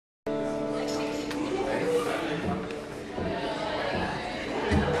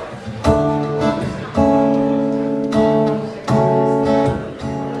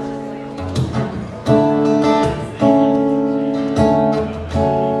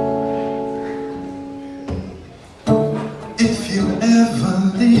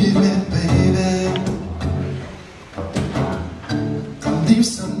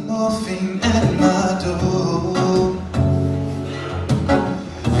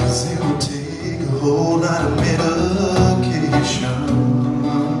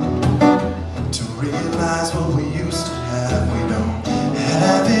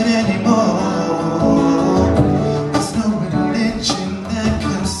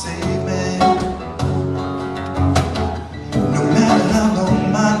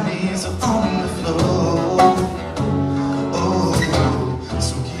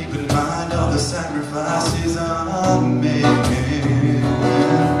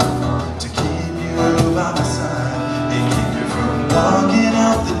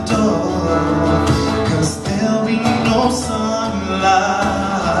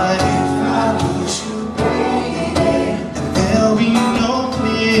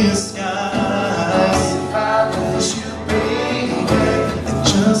clear skies. If I lose you, baby, and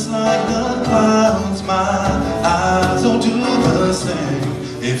just like the clouds, my eyes don't do the same.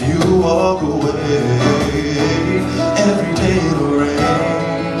 If you walk away, every day it'll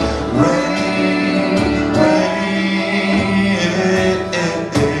rain, rain, rain.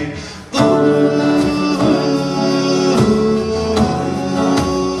 Ooh.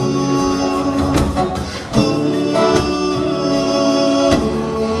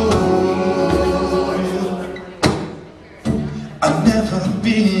 I'll never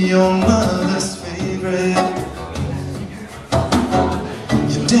be your mother's favorite.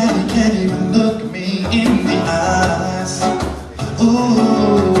 Your daddy can't even look me in the eyes.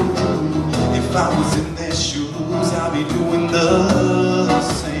 Ooh, if I was in their shoes, I'd be doing the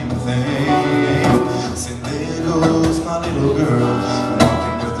same thing. See, there goes my little girl,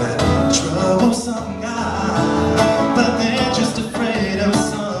 walking with that troublesome guy. But they're just afraid of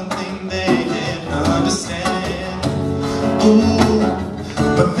something they can't understand. Ooh,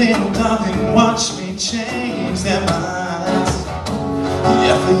 but little darling, watch me change their minds.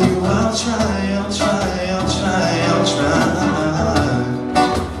 Yeah, for you I'll try